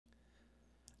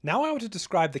Now I want to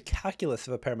describe the calculus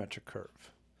of a parametric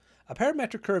curve. A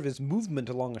parametric curve is movement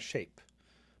along a shape.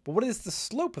 But what is the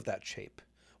slope of that shape?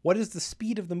 What is the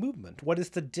speed of the movement? What is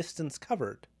the distance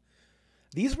covered?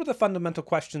 These were the fundamental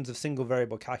questions of single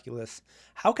variable calculus.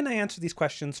 How can I answer these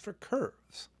questions for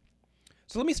curves?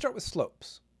 So let me start with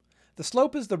slopes. The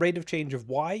slope is the rate of change of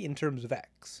y in terms of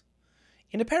x.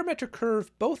 In a parametric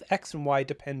curve, both x and y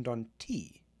depend on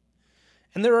t.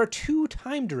 And there are two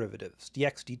time derivatives,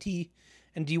 dx dt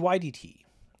and dy dt.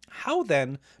 How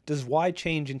then does y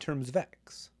change in terms of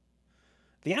x?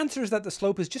 The answer is that the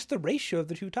slope is just the ratio of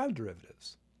the two time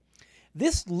derivatives.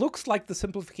 This looks like the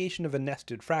simplification of a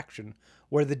nested fraction,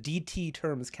 where the dt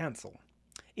terms cancel.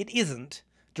 It isn't.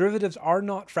 Derivatives are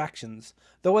not fractions,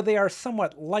 though they are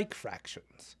somewhat like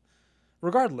fractions.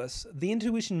 Regardless, the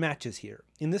intuition matches here.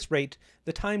 In this rate,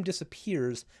 the time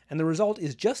disappears, and the result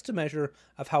is just a measure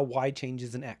of how y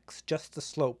changes in x, just the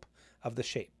slope of the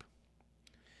shape.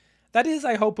 That is,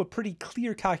 I hope, a pretty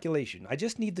clear calculation. I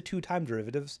just need the two time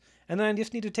derivatives, and then I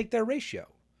just need to take their ratio.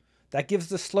 That gives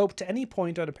the slope to any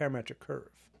point on a parametric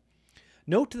curve.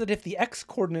 Note that if the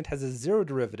x-coordinate has a zero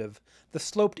derivative, the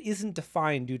slope isn't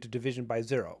defined due to division by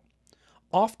zero.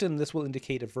 Often this will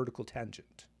indicate a vertical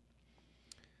tangent.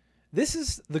 This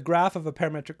is the graph of a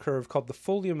parametric curve called the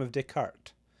folium of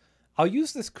Descartes. I'll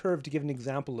use this curve to give an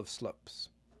example of slopes.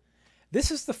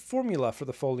 This is the formula for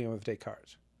the folium of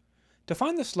Descartes. To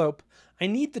find the slope, I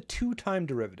need the two time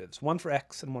derivatives, one for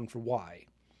x and one for y.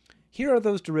 Here are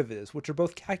those derivatives, which are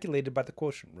both calculated by the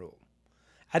quotient rule.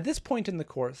 At this point in the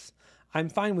course, I'm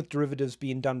fine with derivatives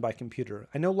being done by computer.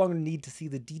 I no longer need to see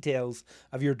the details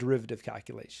of your derivative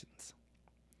calculations.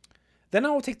 Then I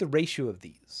will take the ratio of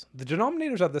these. The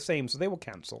denominators are the same, so they will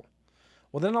cancel.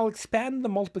 Well, then I'll expand the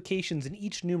multiplications in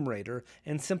each numerator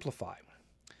and simplify.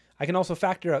 I can also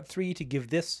factor out 3 to give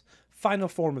this final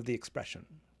form of the expression.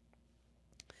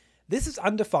 This is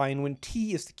undefined when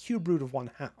t is the cube root of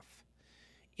 1/2.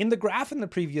 In the graph in the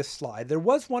previous slide, there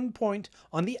was one point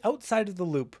on the outside of the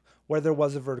loop where there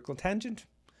was a vertical tangent.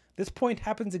 This point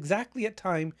happens exactly at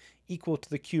time equal to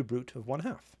the cube root of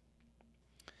 1/2.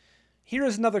 Here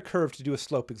is another curve to do a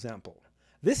slope example.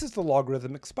 This is the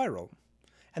logarithmic spiral.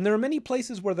 And there are many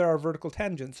places where there are vertical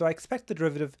tangents, so I expect the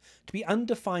derivative to be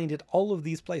undefined at all of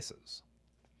these places.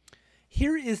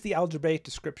 Here is the algebraic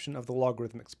description of the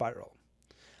logarithmic spiral.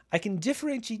 I can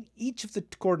differentiate each of the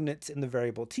coordinates in the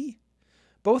variable t.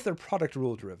 Both are product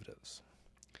rule derivatives.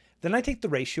 Then I take the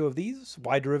ratio of these,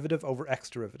 y derivative over x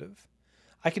derivative.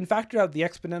 I can factor out the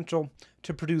exponential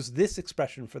to produce this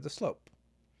expression for the slope.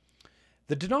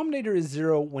 The denominator is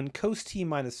 0 when cos t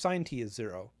minus sin t is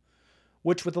 0,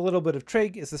 which with a little bit of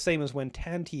trig is the same as when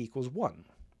tan t equals 1.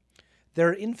 There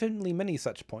are infinitely many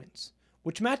such points,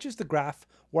 which matches the graph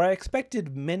where I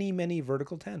expected many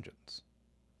vertical tangents.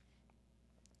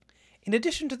 In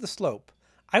addition to the slope,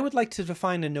 I would like to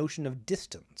define a notion of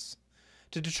distance.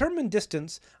 To determine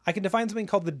distance, I can define something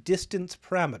called the distance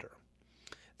parameter.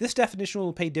 This definition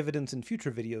will pay dividends in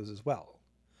future videos as well.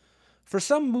 For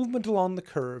some movement along the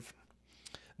curve,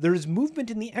 there is movement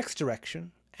in the x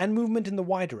direction and movement in the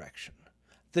y direction.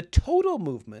 The total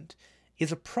movement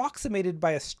is approximated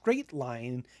by a straight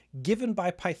line given by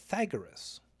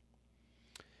Pythagoras.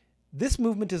 This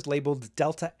movement is labeled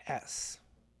delta s.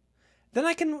 Then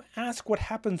I can ask what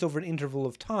happens over an interval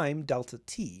of time, delta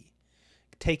t,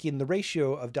 taking the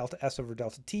ratio of delta s over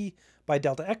delta t by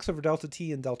delta x over delta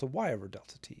t and delta y over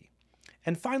delta t.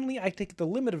 And finally, I take the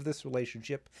limit of this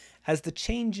relationship as the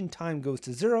change in time goes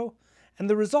to 0, and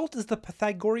the result is the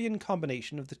Pythagorean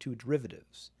combination of the two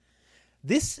derivatives.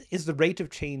 This is the rate of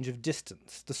change of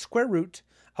distance, the square root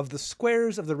of the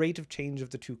squares of the rate of change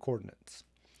of the two coordinates.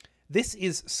 This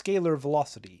is scalar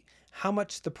velocity, how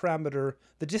much the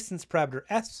distance parameter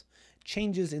s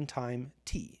changes in time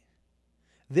t.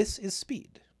 This is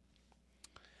speed.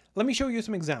 Let me show you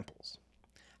some examples.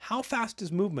 How fast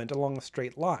is movement along a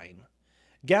straight line?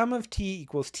 Gamma of t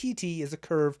equals tt is a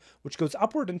curve which goes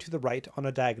upward and to the right on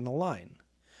a diagonal line.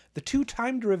 The two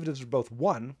time derivatives are both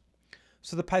 1,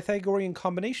 so the Pythagorean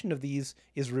combination of these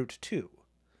is root 2.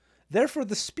 Therefore,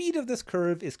 the speed of this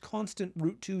curve is constant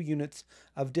root 2 units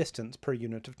of distance per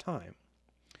unit of time.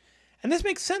 And this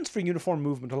makes sense for uniform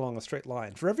movement along a straight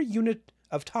line. For every unit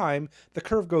of time, the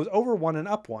curve goes over 1 and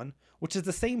up 1, which is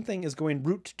the same thing as going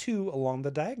root 2 along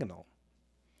the diagonal.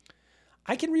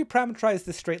 I can reparameterize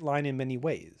this straight line in many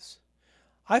ways.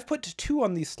 I've put 2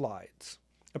 on these slides,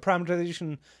 a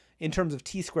parameterization in terms of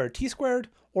t squared,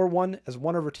 or 1 as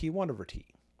 1 over t, 1 over t.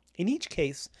 In each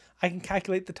case, I can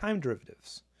calculate the time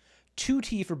derivatives.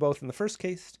 2t for both in the first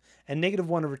case, and negative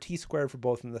 1 over t squared for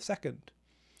both in the second.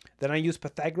 Then I use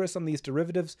Pythagoras on these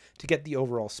derivatives to get the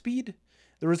overall speed.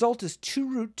 The result is 2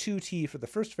 root 2t for the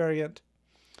first variant.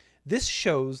 This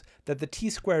shows that the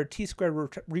t-squared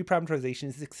reparameterization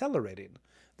is accelerating.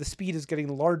 The speed is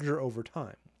getting larger over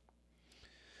time.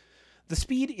 The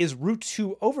speed is root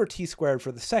 2 over t squared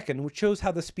for the second, which shows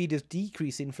how the speed is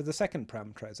decreasing for the second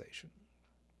parameterization.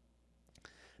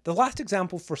 The last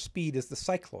example for speed is the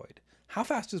cycloid. How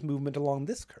fast is movement along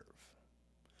this curve?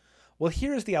 Well,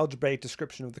 here is the algebraic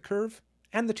description of the curve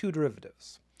and the two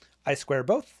derivatives. I square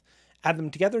both, add them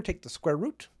together, take the square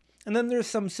root, and then there's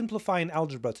some simplifying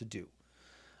algebra to do.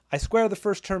 I square the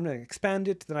first term and expand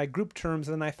it, then I group terms,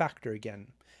 and then I factor again.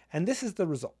 And this is the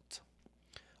result.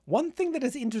 One thing that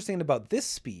is interesting about this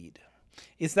speed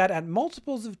is that at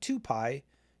multiples of 2 pi,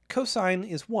 cosine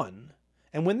is 1,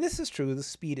 and when this is true, the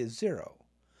speed is 0.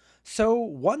 So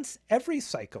once every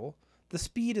cycle, the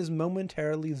speed is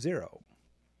momentarily 0.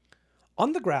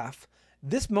 On the graph,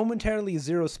 this momentarily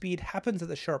 0 speed happens at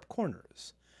the sharp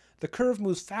corners. The curve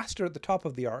moves faster at the top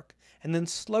of the arc, and then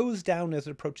slows down as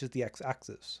it approaches the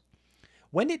x-axis.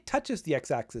 When it touches the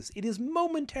x-axis, it is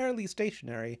momentarily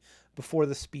stationary before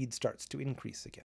the speed starts to increase again.